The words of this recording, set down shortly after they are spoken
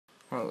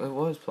Oh, it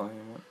was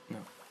playing. No.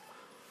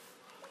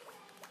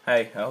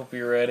 Hey, I hope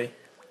you're ready.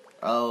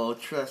 Oh,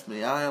 trust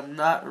me, I am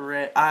not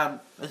ready. I'm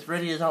as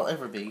ready as I'll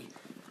ever be.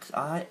 'Cause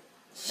I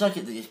suck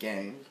at these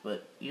games,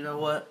 but you know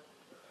what?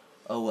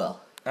 Oh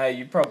well. Hey,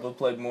 you probably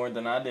played more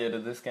than I did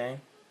of this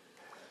game.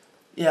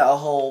 Yeah, a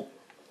whole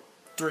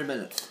 3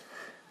 minutes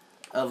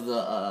of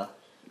the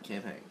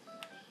campaign.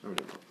 Ooh,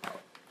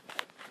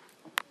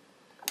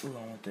 I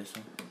want this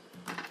one.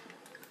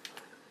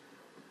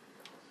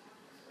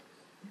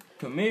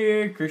 Come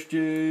here,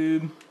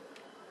 Christian.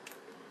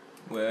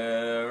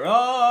 Where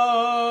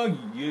are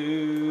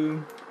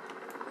you?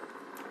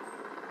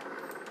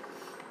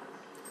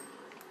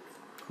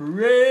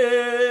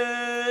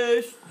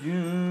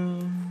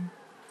 Christian.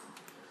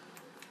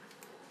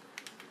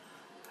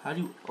 How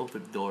do you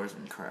open doors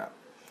and crap?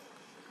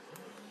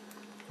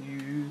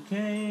 You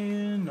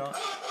cannot.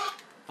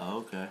 Oh,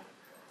 okay.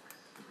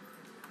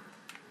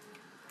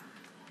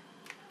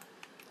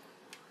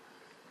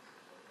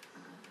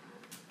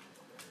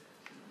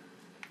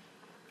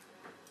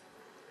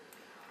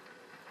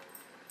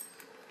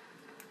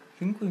 I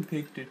think we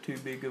picked a too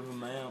big of a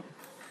mount.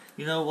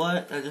 You know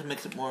what? That just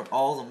makes it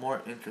all the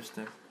more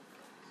interesting.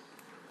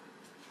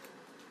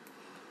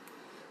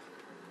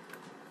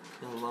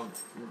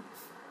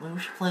 Maybe we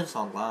should play this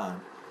online.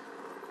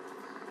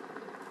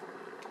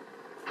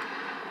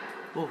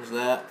 What was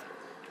that?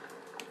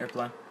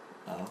 Airplane.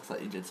 Oh, I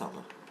thought you did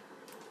something.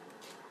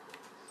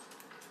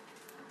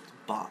 It's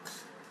a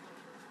box.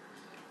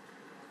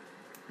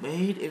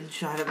 Made in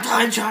China.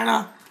 Die in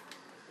China!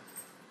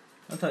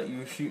 I thought you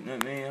were shooting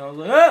at me, and I was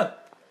like, ah!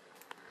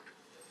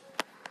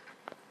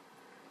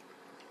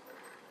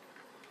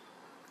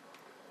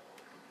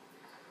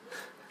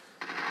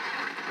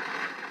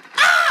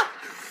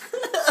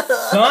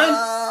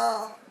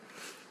 Son?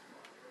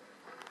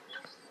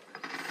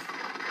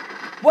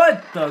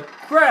 What the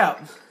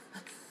crap?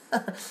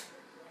 There's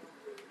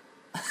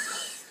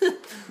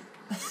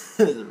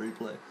a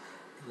replay.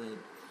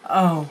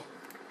 Oh.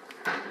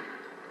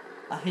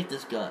 I hate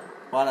this gun.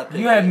 Why'd I pick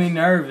You had this? me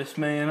nervous,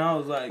 man. I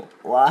was like,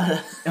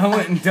 Why? I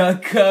went and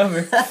duck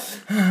cover.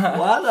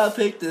 Why did I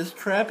pick this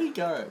crappy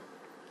gun?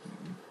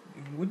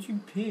 What'd you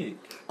pick?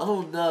 I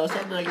don't know.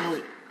 Something I can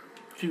only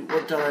shoot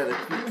one time. You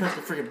press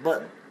the freaking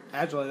button.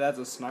 Actually, that's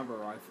a sniper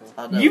rifle.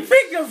 I know. You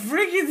picked a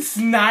freaking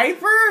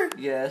sniper?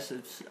 Yes,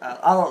 it's.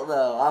 I don't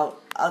know.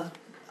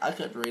 I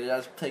couldn't read it. I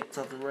just picked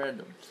something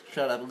random.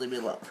 Shut up and leave me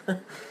alone.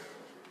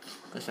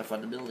 Guess I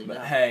find the ability But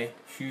now. hey,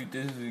 shoot,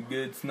 this is a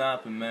good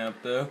sniping map,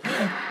 though.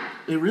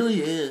 It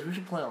really is. We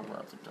should play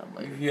online sometime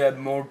later. If you had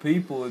more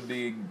people, it'd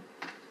be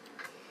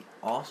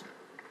Awesome.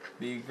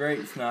 a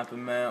great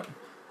sniping map.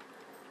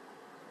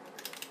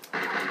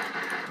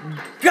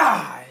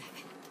 God!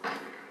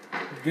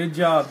 Good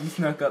job, you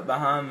snuck up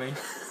behind me.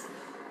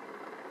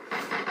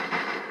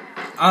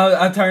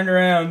 I turned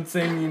around,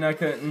 seeing you, and I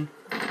couldn't.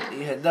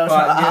 You had no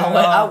But, time.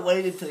 yeah. I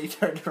waited till you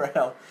turned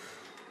around.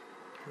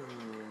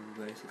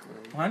 Basically.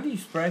 Why do you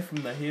spray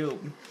from the hip?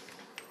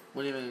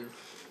 What do you mean?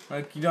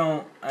 Like, you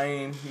don't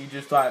aim, you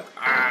just like,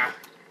 ah.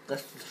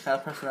 That's the kind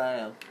of person I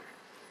am.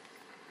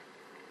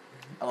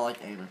 I don't like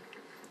aiming.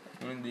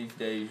 One of these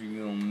days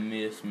you're gonna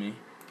miss me.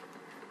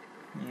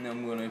 And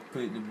I'm gonna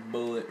put the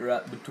bullet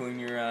right between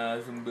your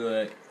eyes and be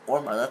like,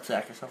 Or my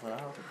nutsack or something. I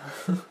don't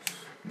know.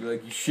 be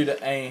like, you should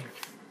have aimed.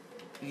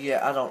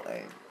 Yeah, I don't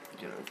aim.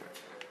 Get over it.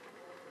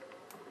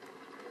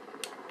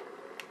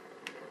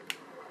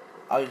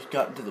 I just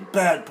got into the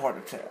bad part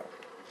of town.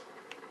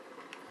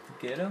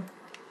 Ghetto?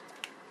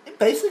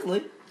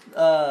 Basically.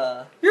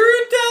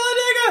 You're in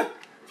Talladega!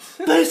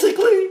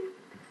 Basically.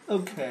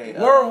 Okay.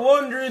 We're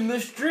wandering the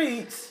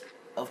streets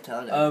Of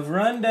Talladega. of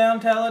rundown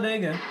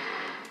Talladega.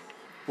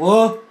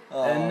 Whoa.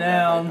 And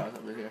now- my car's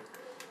over here.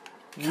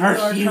 We Curse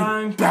are you,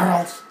 trying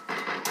barrels.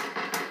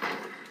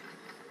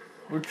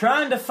 We're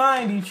trying to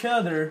find each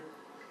other.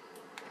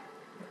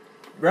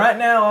 Right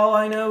now, all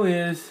I know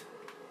is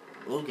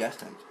Little gas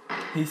tanks.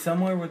 he's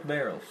somewhere with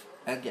barrels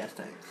And gas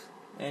tanks.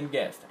 and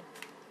gas tanks.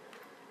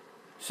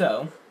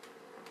 So,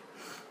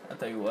 I'll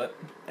tell you what.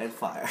 And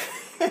fire.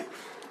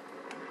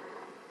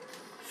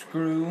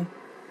 Screw.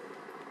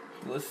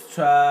 Let's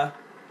try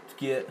to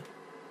get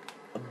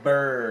a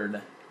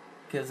bird.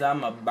 Because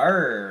I'm a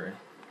bird.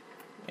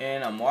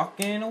 And I'm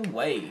walking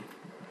away.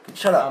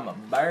 Shut up. I'm a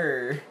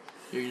bird.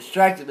 You're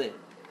distracting me.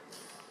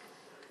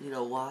 You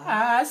know why?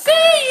 I see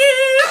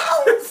you!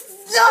 Oh,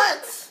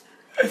 nuts!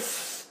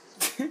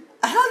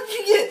 How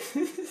did you get...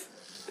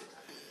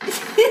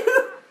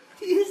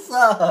 you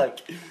suck.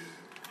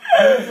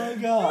 Oh my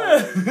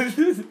god.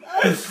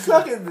 I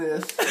suck at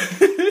this.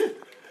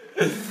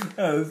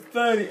 That was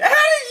funny.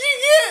 How did you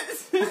get?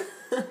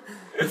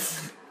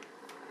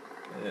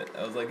 Yeah,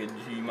 that was like a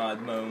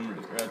Gmod moment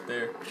right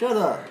there. Shut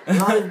up. I'm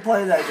not even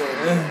playing that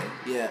game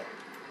yet.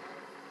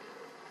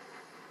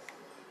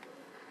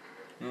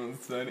 That was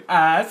funny.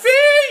 I see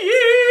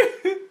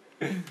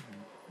you!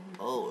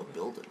 Oh, a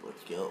building.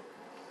 Let's go.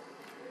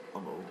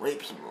 I'm gonna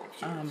rape some little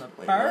kids. I'm a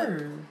Wait,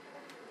 bird.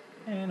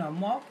 And I'm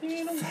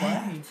walking away.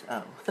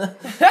 what? Oh.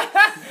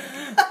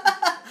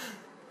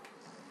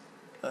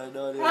 I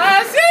know.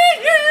 I see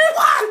you!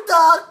 What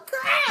the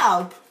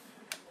crap?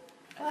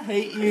 I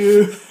hate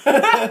you.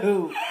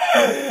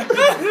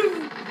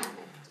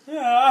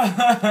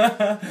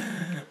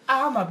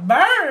 I'm a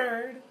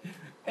bird,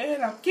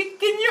 and I'm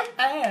kicking your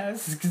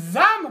ass, 'cause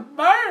I'm a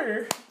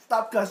bird.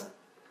 Stop cussing.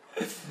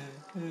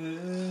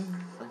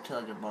 I'm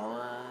telling your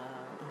mama.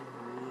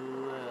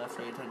 Ooh, I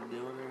forget how to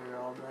do it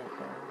all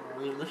night.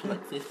 We live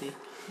like 50.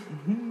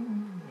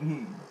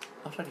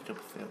 I'll try to jump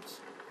a fence.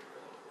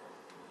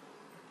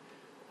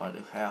 I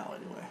know how,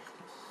 anyway.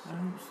 I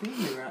don't see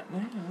you right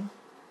now.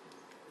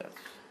 That's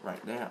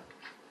right now.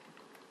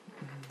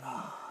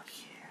 Oh,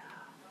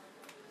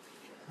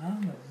 yeah.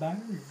 I'm a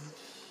bird.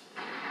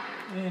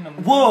 And I'm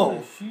Whoa!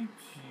 gonna shoot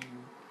you.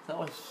 That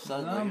was so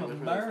I'm good. a It was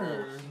really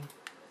bird. close.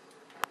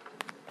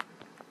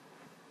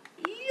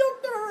 You'll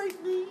never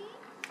rape me.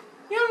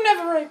 You'll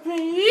never rape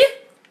me.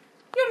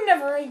 You'll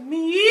never rape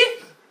me.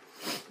 It'd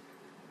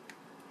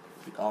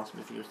be awesome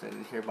if you were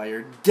standing here by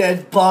your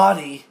dead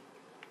body.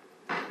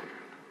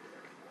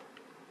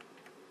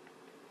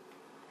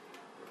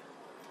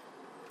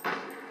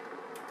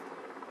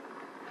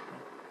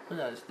 What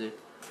did I just do?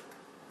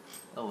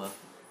 Oh well.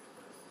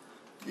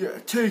 Yeah,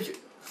 take it.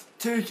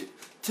 Take it.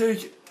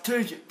 Take it.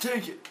 Take it.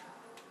 Take it.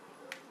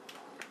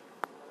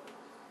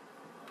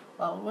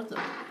 Oh, what the?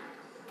 I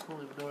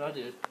don't even know what I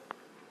did.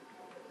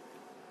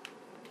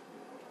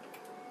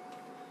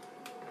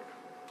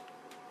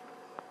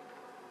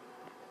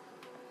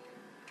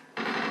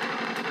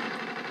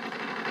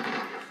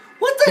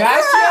 What the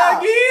Gotcha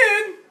crap?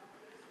 again.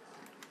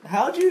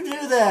 How'd you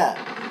do that?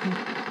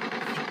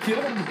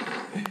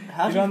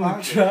 How'd Get you on the find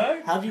me?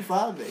 truck? How'd you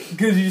find me?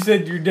 Because you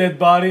said your dead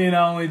body and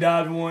I only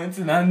died once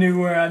and I knew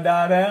where I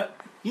died at.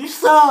 You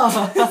suck!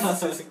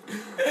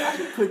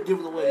 I couldn't give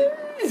it away.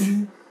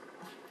 Instead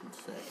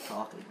of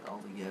talking all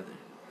together.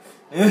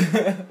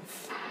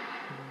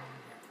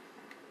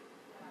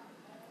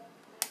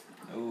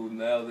 Oh,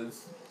 now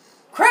this...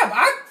 Crap,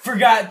 I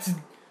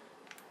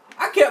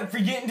kept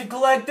forgetting to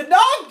collect the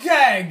dog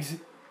tags.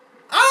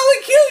 I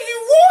only killed you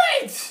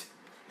once!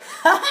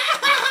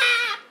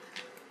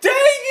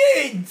 Dang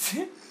it!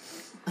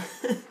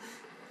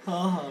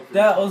 Oh,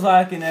 That was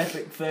like an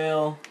epic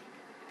fail.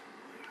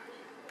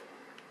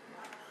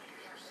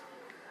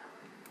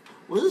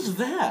 what is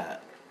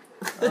that?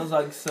 That was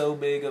like so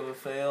big of a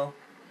fail.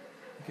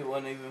 Like it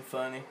wasn't even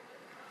funny.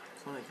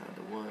 Funny kind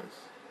of was.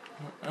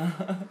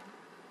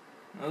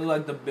 That was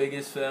like the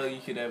biggest fail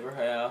you could ever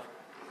have.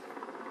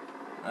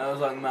 That was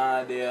like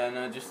my idea, and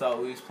I just thought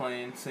we was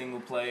playing single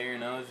player,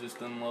 and I was just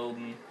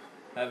unloading,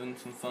 having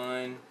some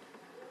fun,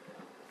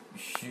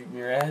 shooting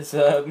your ass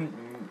up,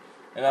 and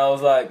I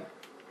was like,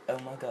 oh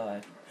my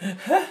god.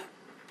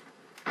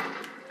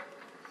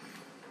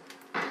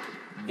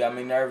 Got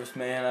me nervous,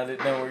 man. I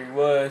didn't know where he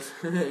was.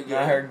 And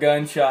I heard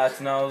gunshots,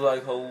 and I was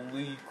like,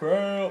 holy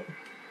crap.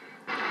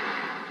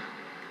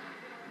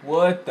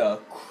 What the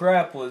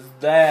crap was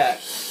that?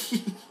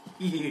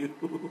 You.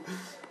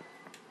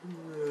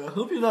 I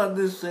hope you're not in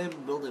this same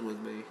building with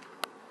me.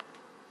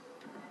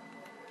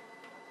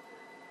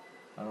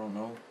 I don't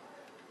know.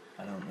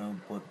 I don't know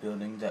what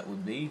building that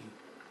would be.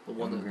 The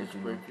one that just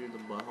Original. break through the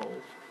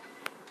buttholes.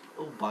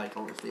 Oh, bike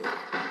on the field.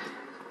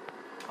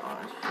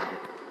 Oh, shit.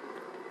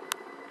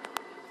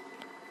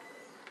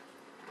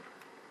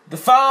 The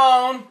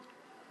phone!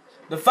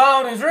 The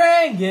phone is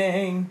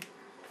ringing!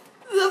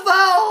 The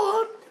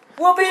phone!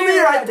 We'll be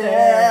right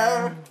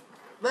there!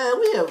 Man,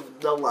 we have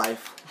no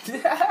life.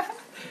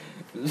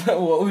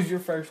 What was your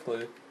first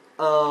clue?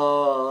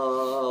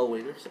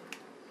 Waiter.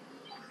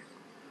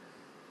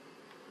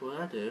 What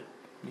did I do?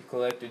 You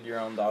collected your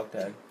own dog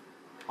tag.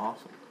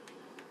 Awesome.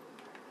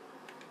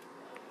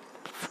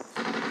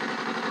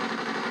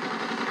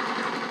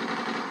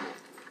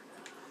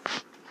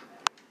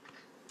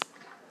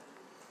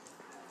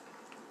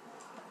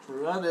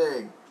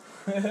 Running.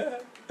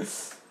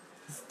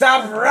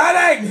 Stop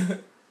running!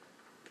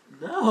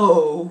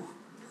 No.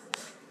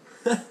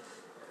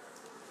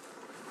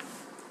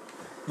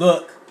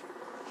 Look,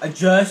 I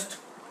just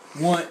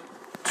want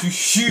to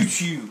shoot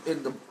you.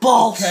 In the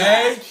ball Okay?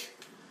 sack.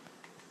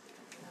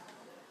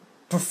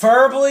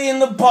 Preferably in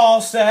the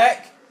ball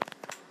sack.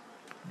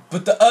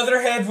 But the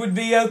other head would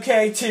be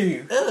okay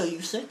too. Oh, you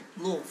sick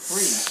little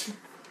freak.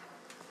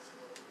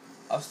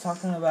 I was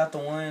talking about the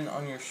one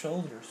on your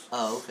shoulders.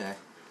 Oh, okay.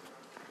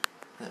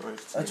 That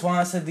works too. That's why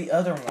I said the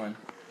other one.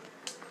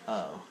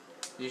 Oh.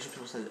 Usually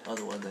people say the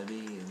other one than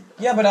me. And,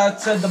 Yeah, but I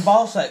said the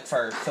ball sack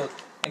first, so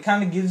it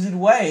kind of gives it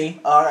away.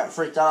 Alright,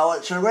 freaked out. I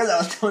wasn't sure where that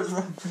was coming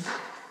from.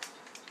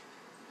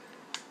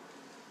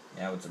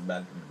 Now it's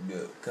about to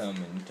go, come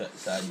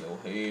inside your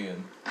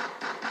head.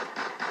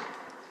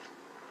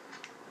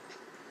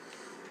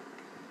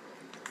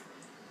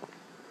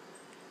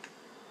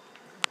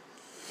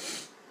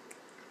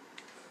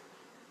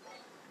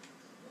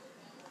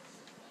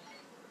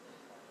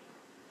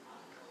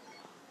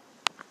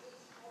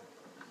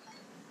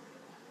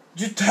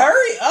 Just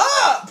hurry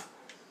up!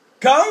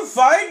 Come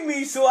find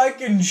me so I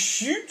can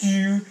shoot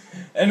you,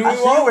 and we I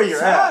see won't where you're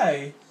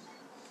die.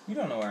 You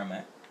don't know where I'm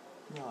at.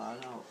 No, I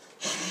don't.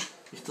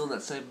 You're still in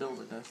that same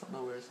building. I don't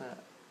know where it's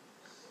at.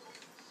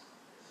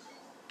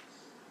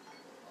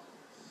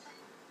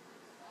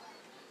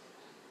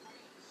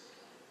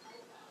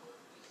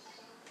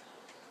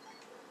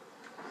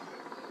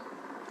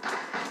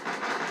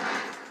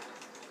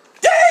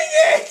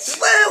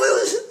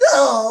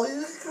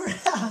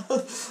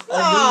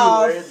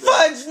 Oh,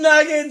 fudge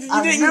nuggets!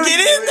 You didn't get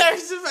in there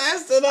so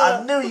fast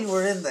enough. I knew you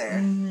were in there.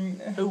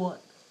 Who won?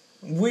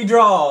 We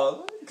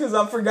draw, because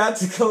I forgot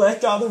to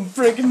collect all them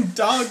freaking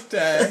dog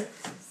tags.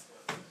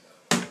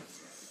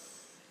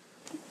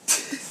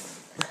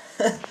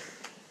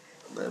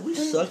 Man, we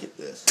suck at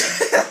this.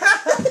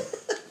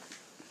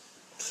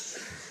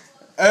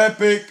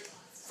 Epic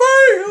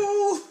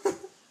fail!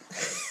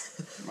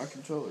 My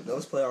controller.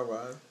 Let's play our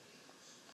ride.